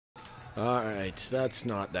Alright, that's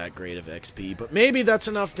not that great of XP, but maybe that's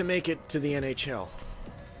enough to make it to the NHL.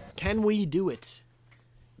 Can we do it?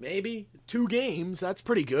 Maybe. 2 games, that's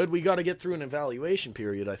pretty good. We got to get through an evaluation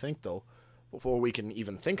period, I think, though, before we can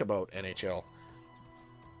even think about NHL.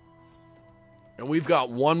 And we've got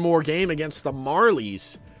 1 more game against the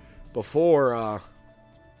Marlies before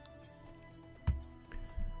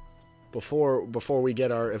we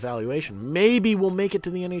get our evaluation. Maybe we'll make it to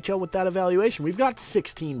the NHL with that evaluation. We've got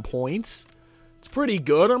 16 points. It's pretty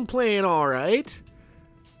good. I'm playing all right.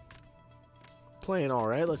 Playing all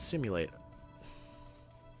right. Let's simulate.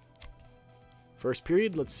 First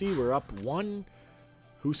period. Let's see. We're up 1.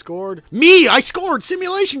 Who scored? Me! I scored!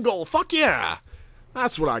 Simulation goal! Fuck yeah!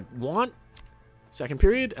 That's what I want. Second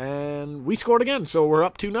period. And we scored again. So we're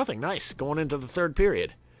up 2-0. Nice. Going into the third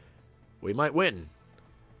period. We might win.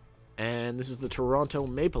 And this is the Toronto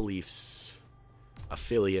Maple Leafs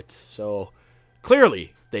affiliate. So,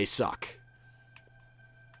 clearly, they suck.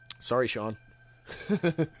 Sorry, Sean.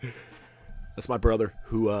 That's my brother,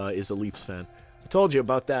 who is a Leafs fan. I told you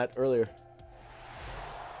about that earlier.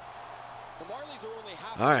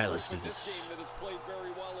 All right, let's do this.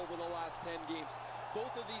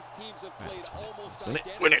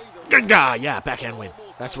 Win it. Yeah, backhand win.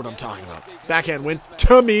 That's what I'm talking about. Backhand win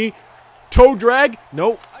to me. Toe drag.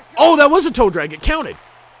 Nope. Oh, that was a toe drag. It counted.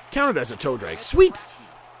 Counted as a toe drag. Sweet.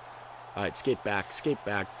 All right, skate back. Skate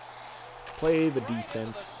back. Play the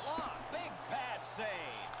defense.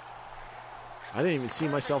 I didn't even see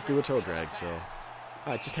myself do a toe drag, so... All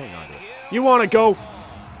right, just hang on to it. You want to go?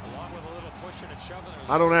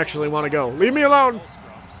 I don't actually want to go. Leave me alone.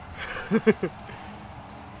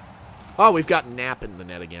 Oh, we've got Knapp in the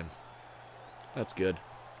net again. That's good.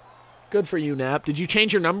 Good for you, Knapp. Did you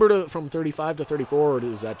change your number from 35 to 34, or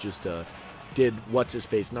is that just, did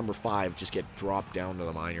what's-his-face, number 5, just get dropped down to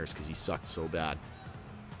the minors because he sucked so bad?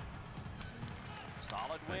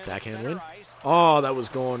 Backhand win. Oh, that was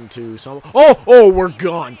going to some... Oh, we're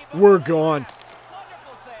gone. We're gone.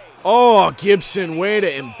 Oh, Gibson, way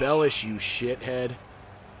to embellish, you shithead.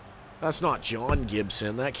 That's not John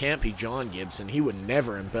Gibson. That can't be John Gibson. He would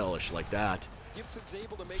never embellish like that.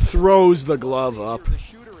 Throws the glove up.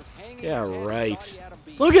 Yeah, right.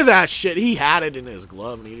 Look at that shit. He had it in his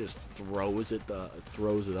glove, and he just throws it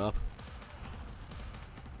up.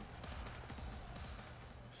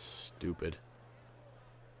 Stupid.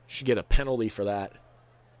 Should get a penalty for that.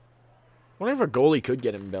 I wonder if a goalie could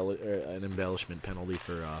get an embellishment penalty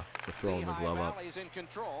for throwing the glove up.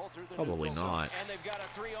 Probably not.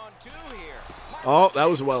 Oh, that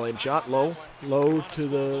was a well-aimed shot. Low to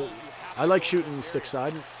the... I like shooting stick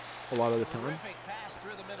side a lot of the time.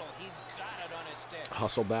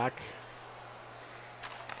 Hustle back.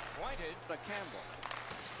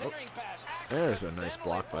 Oh, there's a nice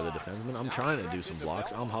block by the defenseman. I'm trying to do some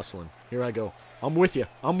blocks. I'm hustling. Here I go. I'm with you.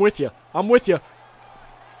 I'm with you. I'm with you.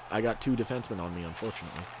 I got 2 defensemen on me,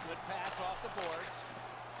 unfortunately.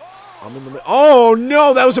 I'm in the middle. Oh,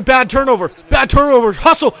 no. That was a bad turnover. Bad turnover.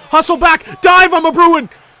 Hustle. Hustle back. Dive. I'm a Bruin.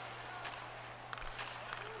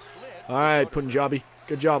 All right, Punjabi.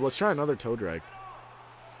 Good job. Let's try another toe drag.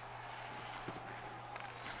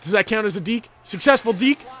 Does that count as a deke? Successful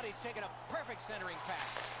deke?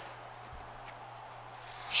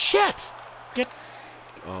 Shit! Get...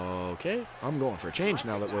 Okay. I'm going for a change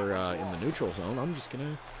now that we're in the neutral zone. I'm just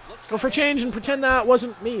going to go for a change and pretend that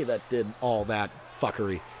wasn't me that did all that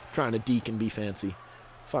fuckery. Trying to deke and be fancy.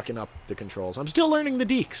 Fucking up the controls. I'm still learning the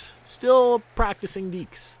dekes. Still practicing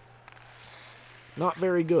dekes. Not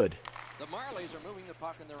very good. The Marlies are moving the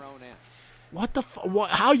puck in their own end. What the fuck?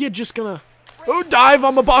 How you just gonna... Oh, dive!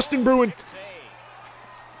 I'm a Boston Bruin.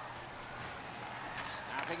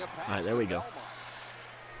 Alright, there we go.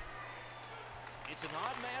 It's an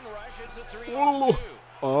odd man rush. It's a 3-on-2.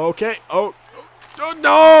 Okay. Oh,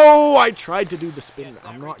 no! I tried to do the spin.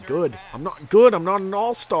 I'm not good. I'm not good. I'm not an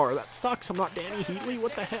all-star. That sucks. I'm not Danny Heatley.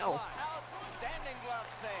 What the hell?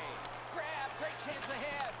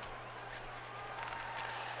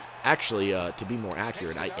 Actually, to be more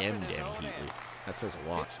accurate, I am Danny Heatley. That says a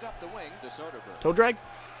lot. Toe drag?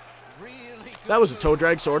 That was a toe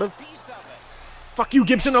drag, sort of. Fuck you,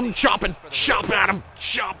 Gibson. I'm chopping. Chop at him.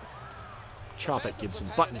 Chop. Chop at Gibson.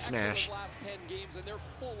 Button smash.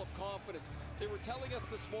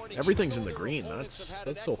 Everything's in the green. That's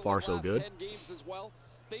so far so good.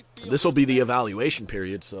 This will be the evaluation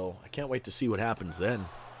period, so I can't wait to see what happens then.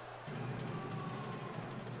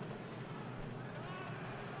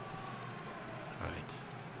 Alright.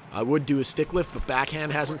 I would do a stick lift, but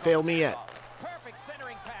backhand hasn't failed me yet.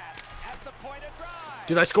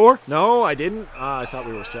 Did I score? No, I didn't. I thought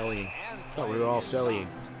we were selling. I thought we were all selling.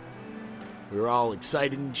 We were all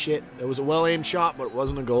excited and shit. It was a well-aimed shot, but it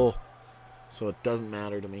wasn't a goal. So it doesn't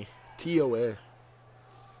matter to me. TOA.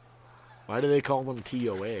 Why do they call them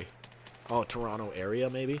TOA? Oh, Toronto area,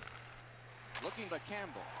 maybe? Looking to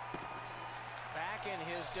Campbell. Back in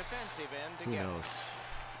his defensive end to Who get knows?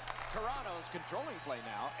 Toronto's controlling play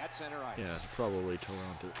now at center ice. Yeah, it's probably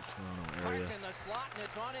Toronto area. Parked in the slot, and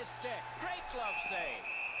it's on his stick. Great glove save.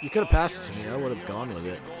 You could have passed it to me. I would have gone with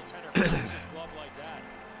it.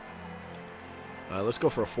 Let's go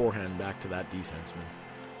for a forehand back to that defenseman.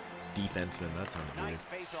 That sounded weird.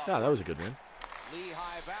 Yeah, that was a good win.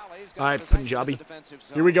 All right, Punjabi.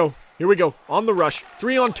 Here we go. Here we go. On the rush.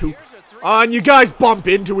 3-on-2. And you guys bump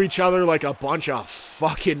into each other like a bunch of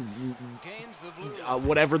fucking...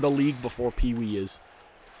 whatever the league before Pee Wee is.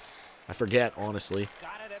 I forget, honestly.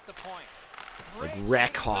 Like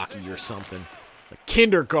rec hockey or something. Like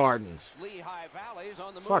kindergartens.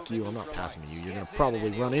 Fuck you, I'm not passing to you. You're going to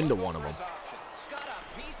probably run into one of them.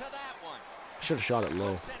 I should have shot it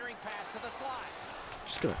low.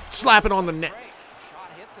 Just going to slap it on the net.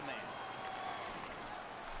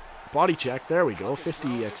 Body check. There we go. 50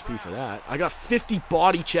 XP for that. I got 50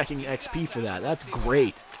 body checking XP for that. That's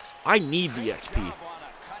great. I need the XP.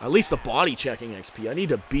 At least the body checking XP. I need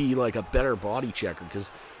to be like a better body checker because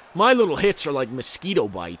my little hits are like mosquito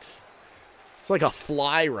bites. It's like a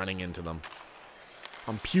fly running into them.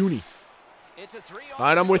 I'm puny. All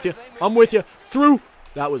right, I'm with you. I'm with you. Through.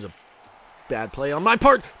 That was a bad play on my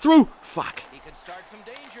part. Through. Fuck.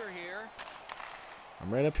 I'm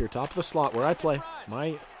right up here, top of the slot where I play.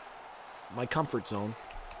 My comfort zone.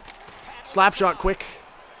 Slap shot quick.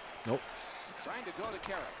 Nope.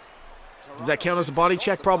 Did that count as a body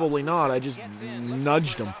check? Probably not. I just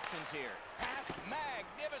nudged him.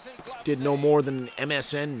 Did no more than an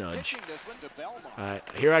MSN nudge. Alright,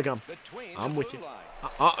 here I come. I'm with you.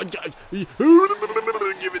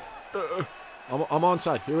 Give it. I'm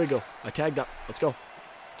onside. Here we go. I tagged up. Let's go.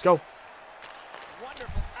 Let's go.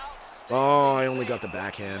 Oh, I only got the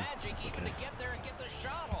backhand. Okay.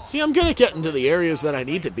 See, I'm good at getting to the areas that I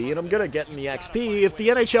need to be, and I'm good at getting the XP. If the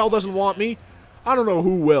NHL doesn't want me, I don't know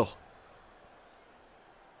who will.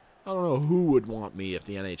 I don't know who would want me if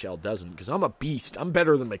the NHL doesn't, because I'm a beast. I'm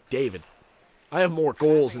better than McDavid. I have more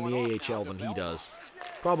goals in the AHL than he does.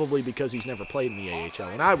 Probably because he's never played in the AHL,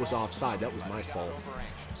 and I was offside. That was my fault.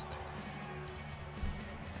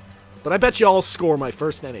 But I bet you I'll score my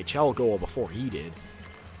first NHL goal before he did.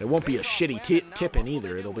 It won't be a shitty tip-in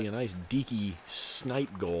either. It'll be a nice deaky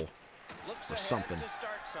snipe goal or something.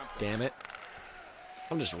 Damn it.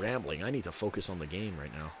 I'm just rambling. I need to focus on the game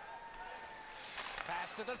right now.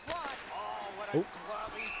 Oh.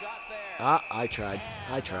 I tried.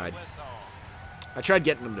 I tried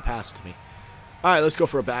getting him to pass it to me. All right, let's go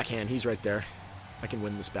for a backhand. He's right there. I can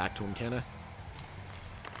win this back to him, can I?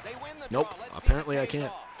 Nope. Apparently I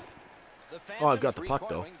can't. Oh, I've got the puck,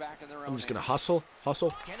 though. I'm just going to hustle.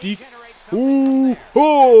 Deke. Ooh.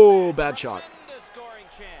 Oh, bad shot.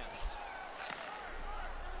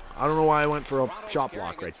 I don't know why I went for a shot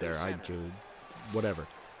block right there. Whatever.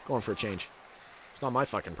 Going for a change. It's not my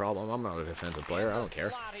fucking problem. I'm not a defensive player. I don't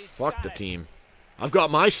care. Fuck the team. I've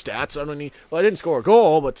got my stats. I don't need... Well, I didn't score a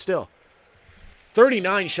goal, but still.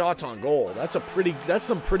 39 shots on goal. That's some pretty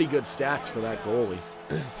good stats for that goalie.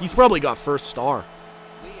 He's probably got first star.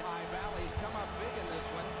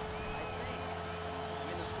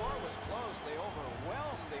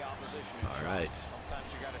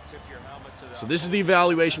 So this is the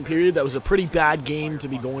evaluation period. That was a pretty bad game to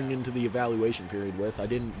be going into the evaluation period with. I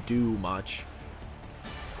didn't do much.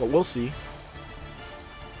 But we'll see.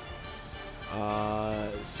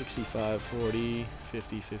 65, 40,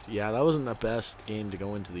 50, 50. Yeah, that wasn't the best game to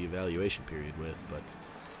go into the evaluation period with. But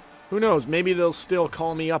who knows? Maybe they'll still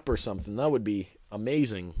call me up or something. That would be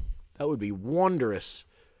amazing. That would be wondrous.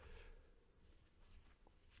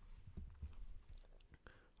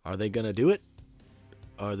 Are they going to do it?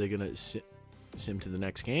 Are they going to sim to the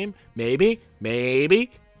next game? Maybe.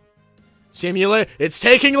 Simulate. It's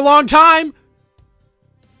taking a long time.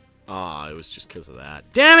 Ah, it was just because of that.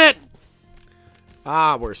 Damn it.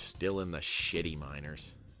 Ah, we're still in the shitty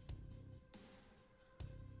minors.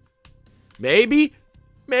 Maybe.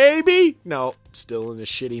 No, still in the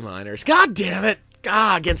shitty minors. God damn it.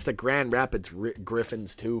 Ah, against the Grand Rapids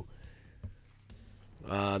Griffins, too.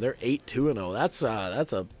 They're 8-2-0.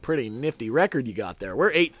 That's a pretty nifty record you got there.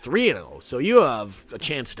 We're 8-3-0, so you have a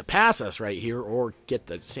chance to pass us right here or get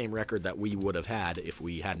the same record that we would have had if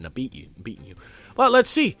we hadn't beaten you. But let's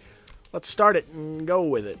see. Let's start it and go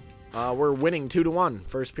with it. We're winning 2-1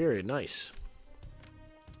 first period. Nice.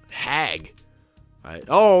 Hag. All right.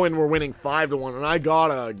 Oh, and we're winning 5-1, and I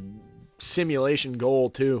got a simulation goal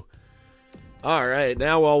too. All right,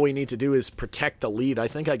 now all we need to do is protect the lead. I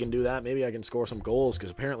think I can do that. Maybe I can score some goals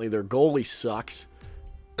because apparently their goalie sucks.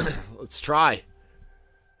 Let's try.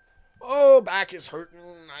 Oh, back is hurting.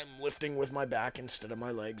 I'm lifting with my back instead of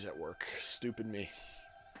my legs at work. Stupid me.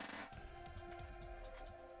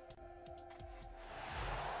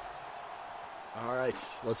 All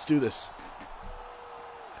right, let's do this.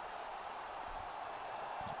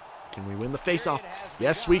 Can we win the face-off?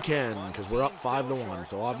 Yes, we can, because we're up 5-1,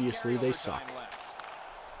 so obviously they suck.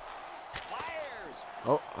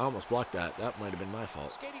 Oh, I almost blocked that. That might have been my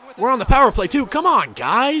fault. We're on the power play, too. Come on,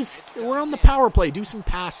 guys. We're on the power play. Do some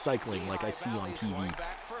pass cycling like I see on TV.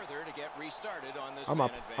 I'm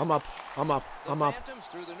up. I'm up. I'm up. I'm up.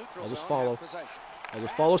 I'll just follow. I'll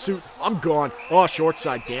just follow suit. I'm gone. Oh, short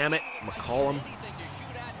side. Damn it. McCollum.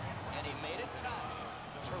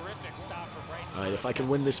 All right, if I can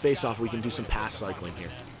win this face-off, we can do some pass cycling here.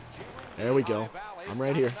 There we go. I'm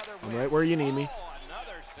right here. I'm right where you need me.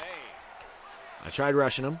 I tried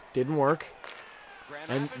rushing them. Didn't work.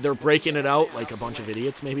 And they're breaking it out like a bunch of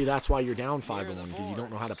idiots. Maybe that's why you're down 5-1, because you don't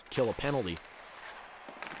know how to kill a penalty.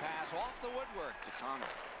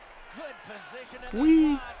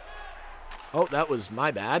 Whee! Oh, that was my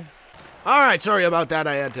bad. All right, sorry about that.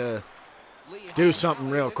 I had to do something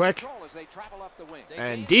real quick.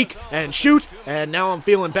 And deke and shoot. And now I'm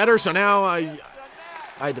feeling better. So now I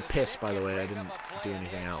had to piss, by the way. I didn't do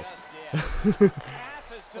anything else.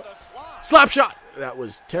 Slap shot. That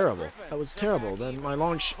was terrible. That was terrible. Then my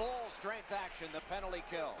long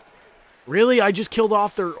Really? I just killed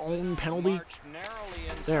off their own penalty?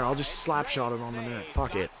 There, I'll just slap shot it on the net.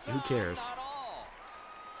 Fuck it. Who cares?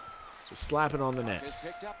 Just slap it on the net.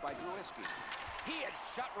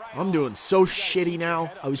 I'm doing so shitty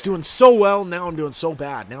now. I was doing so well, now I'm doing so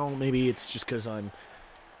bad. Now maybe it's just because I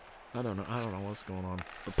don't know what's going on.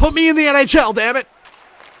 But put me in the NHL, damn it!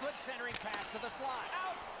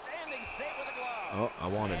 Oh, I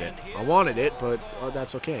wanted it. I wanted it, but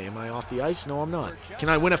that's okay. Am I off the ice? No, I'm not. Can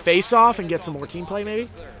I win a face-off and get some more team play, maybe?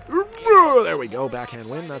 There we go. Backhand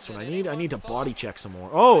win. That's what I need. I need to body check some more.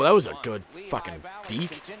 Oh, that was a good fucking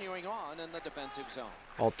deke.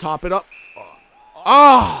 I'll top it up.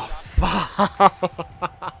 Oh, fuck.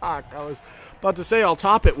 I was about to say I'll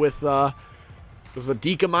top it with a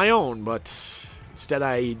deke of my own, but instead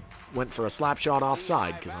I went for a slap shot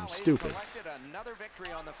offside because I'm stupid.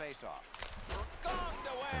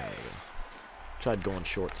 Tried going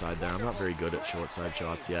short side there. I'm not very good at short side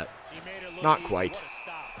shots yet. Not quite.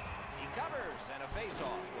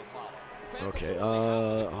 Okay,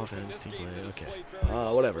 offense, team play, okay.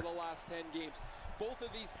 Whatever.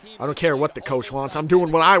 I don't care what the coach wants. I'm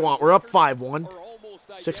doing what I want. We're up 5-1.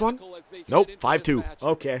 6-1? Nope, 5-2.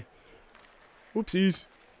 Okay. Whoopsies.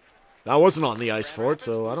 I wasn't on the ice for it,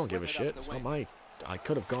 so I don't give a shit. It's not my... I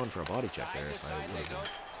could have gone for a body check there if I would have gone.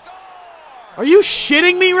 Are you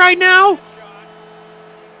shitting me right now?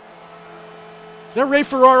 Is that Ray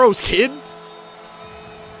Ferraro's kid?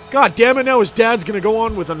 God damn it, now his dad's gonna go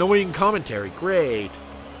on with annoying commentary. Great.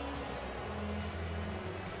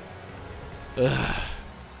 Ugh.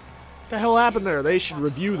 What the hell happened there? They should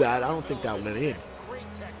review that. I don't think that went in.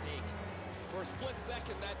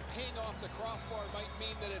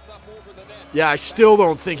 Yeah, I still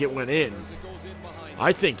don't think it went in.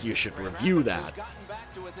 I think you should review that.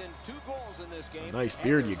 Nice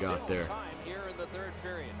beard you got there.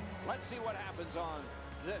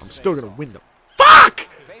 I'm still gonna win them. Fuck!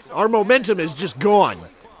 Our momentum is just gone.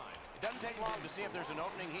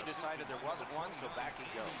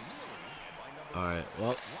 Alright,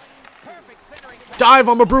 well. Dive,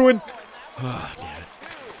 I'm a Bruin. Oh, damn it.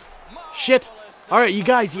 Shit. Alright, you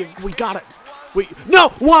guys, we got it. No!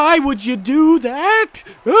 Why would you do that?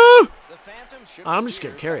 I'm just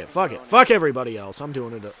gonna carry it. Fuck it. Fuck everybody else. I'm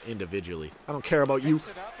doing it individually. I don't care about you.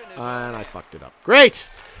 And I fucked it up. Great!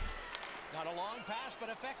 Not a long pass, but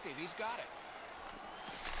effective. He's got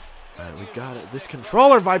it. Alright, we got it. This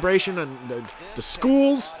controller vibration and the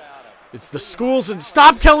schools. It's the schools, and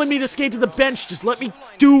stop telling me to skate to the bench. Just let me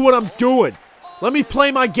do what I'm doing. Let me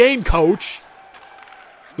play my game, coach.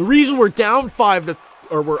 The reason we're down 5 to,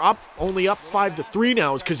 or we're up, only up 5-3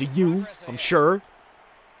 now is because of you, I'm sure.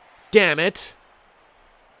 Damn it.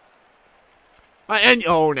 And,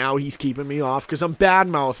 oh, now he's keeping me off because I'm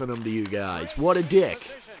bad-mouthing him to you guys. What a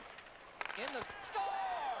dick.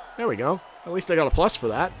 There we go. At least I got a plus for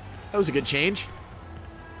that. That was a good change.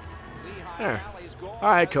 There. All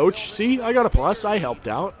right, coach. See, I got a plus. I helped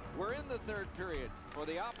out.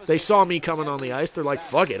 They saw me coming on the ice. They're like,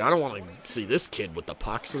 fuck it. I don't want to see this kid with the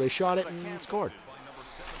puck. So they shot it and scored.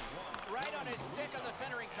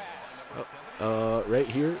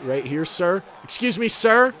 Right here, sir. Excuse me,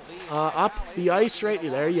 sir. Up the ice, right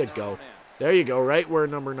there. You go. There you go. Right where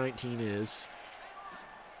number 19 is.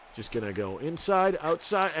 Just gonna go inside,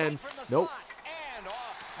 outside, and nope.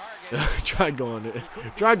 tried going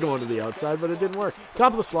to the outside, but it didn't work.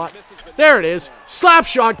 Top of the slot. There it is. Slap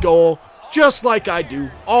shot goal, just like I do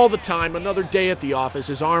all the time. Another day at the office.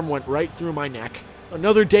 His arm went right through my neck.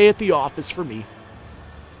 Another day at the office for me.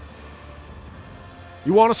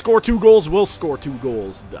 You want to score 2 goals? We'll score 2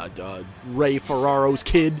 goals. Ray Ferraro's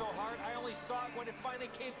kid. I only saw it when it finally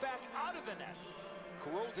came back out of the net.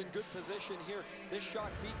 Carroll's in good position here. This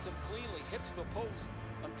shot beats him cleanly, hits the post.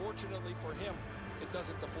 Unfortunately for him, it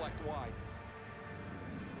doesn't deflect wide.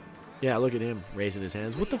 Yeah, look at him raising his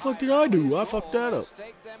hands. What the fuck did I do? I fucked that up.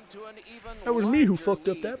 That was me who fucked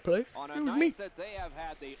up that play. It was me. That they have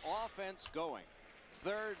had the offense going.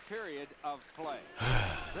 Third period of play.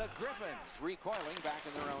 The Griffins recoiling back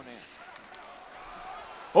in their own end.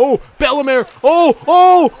 Oh, Bellemare.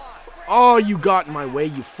 Oh, you got in my way,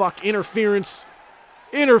 you fuck. Interference.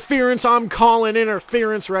 Interference. I'm calling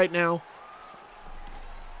interference right now.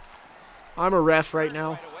 I'm a ref right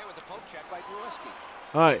now.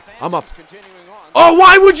 All right, I'm up. Oh,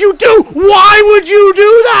 why would you do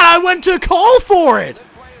that? I went to call for it.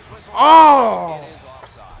 Oh.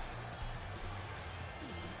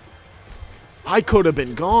 I could have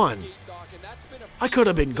been gone. I could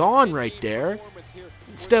have been gone right there.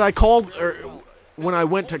 Instead, I called, or when I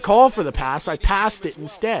went to call for the pass, I passed it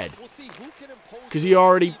instead. Because he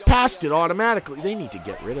already passed it automatically. They need to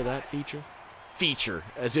get rid of that feature. Feature,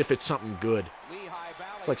 as if it's something good.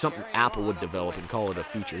 It's like something Apple would develop and call it a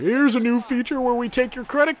feature. Here's a new feature where we take your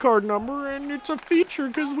credit card number, and it's a feature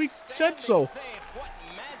because we said so.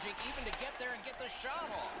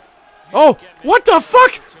 Oh, what the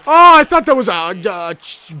fuck? Oh, I thought that was a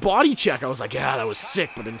body check. I was like, yeah, that was sick,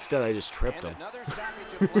 but instead I just tripped him.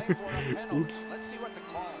 Oops.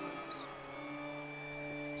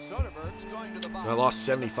 I lost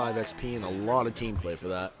 75 XP and a lot of team play for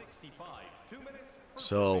that.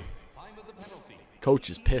 So, coach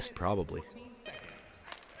is pissed probably.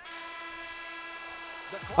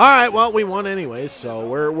 Alright, well, we won anyways, so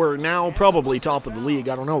we're now probably top of the league.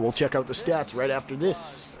 I don't know. We'll check out the stats right after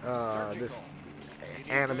this this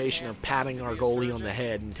animation of patting our goalie on the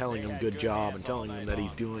head and telling him good job and telling him that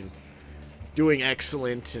he's doing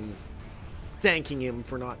excellent and thanking him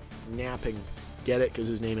for not napping. Get it? Because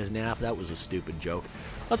his name is Nap. That was a stupid joke.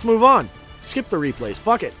 Let's move on. Skip the replays.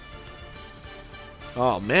 Fuck it.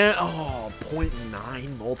 Oh, man. Oh,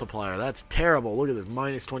 0.9 multiplier. That's terrible. Look at this.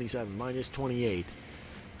 Minus 27. Minus 28.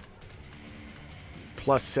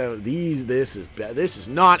 Plus 7. This is bad. This is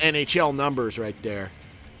not NHL numbers right there.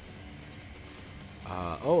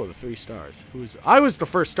 Oh, the 3 stars. I was the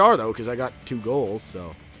first star, though, because I got 2 goals,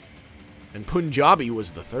 so. And Punjabi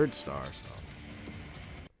was the 3rd star, so.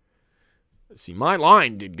 See, my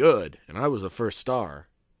line did good, and I was the first star,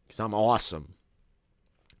 because I'm awesome.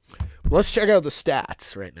 Let's check out the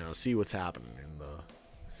stats right now, see what's happening.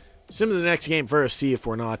 Sim to the next game first, see if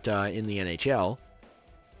we're not in the NHL.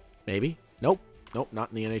 Maybe. Nope. Nope, not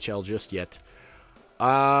in the NHL just yet.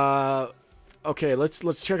 Okay,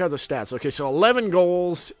 let's check out the stats. Okay, so 11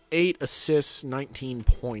 goals, 8 assists, 19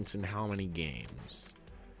 points in how many games?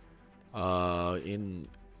 In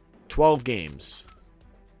 12 games.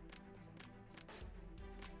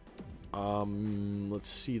 Let's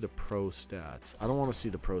see the pro stats. I don't want to see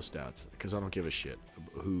the pro stats because I don't give a shit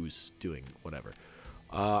who's doing whatever.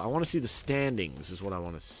 I want to see the standings is what I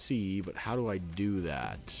want to see, but how do I do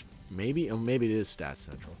that? Maybe it is Stats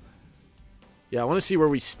Central. Yeah, I want to see where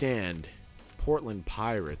we stand. Portland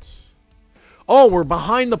Pirates. Oh, we're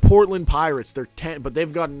behind the Portland Pirates. They're 10, but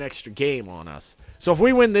they've got an extra game on us. So if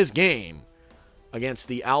we win this game against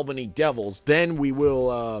the Albany Devils, then we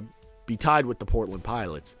will be tied with the Portland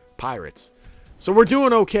Pirates. So we're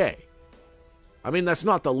doing okay. I mean, that's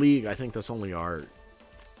not the league. I think that's only our...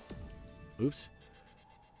 Oops.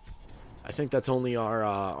 I think that's only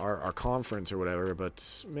our conference or whatever,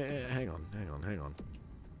 but... Hang on.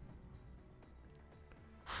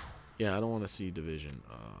 Yeah, I don't want to see division.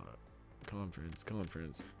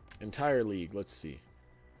 Conference. Entire league, let's see.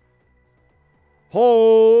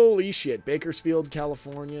 Holy shit. Bakersfield,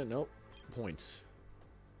 California. Nope. Points.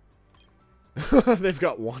 They've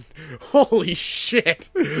got 1. Holy shit.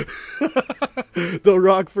 The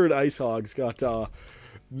Rockford Ice Hogs got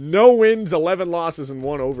no wins, 11 losses, and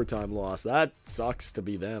 1 overtime loss. That sucks to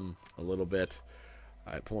be them a little bit.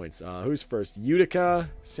 All right, points. Who's first? Utica,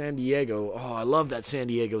 San Diego. Oh, I love that San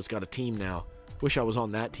Diego's got a team now. Wish I was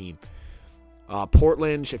on that team.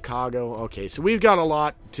 Portland, Chicago. Okay, so we've got a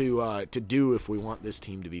lot to do if we want this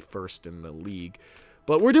team to be first in the league.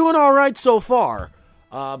 But we're doing all right so far.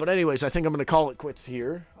 But anyways, I think I'm going to call it quits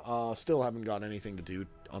here. Still haven't got anything to do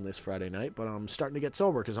on this Friday night, but I'm starting to get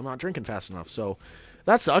sober because I'm not drinking fast enough. So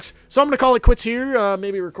that sucks. So I'm going to call it quits here.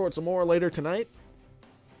 Maybe record some more later tonight.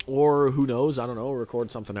 Or who knows? I don't know. Record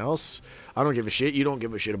something else. I don't give a shit. You don't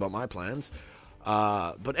give a shit about my plans.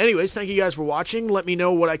 But anyways, thank you guys for watching. Let me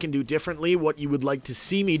know what I can do differently, what you would like to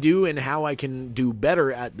see me do, and how I can do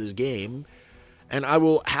better at this game. And I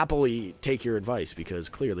will happily take your advice because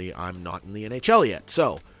clearly I'm not in the NHL yet.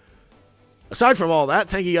 So, aside from all that,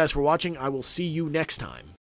 thank you guys for watching. I will see you next time.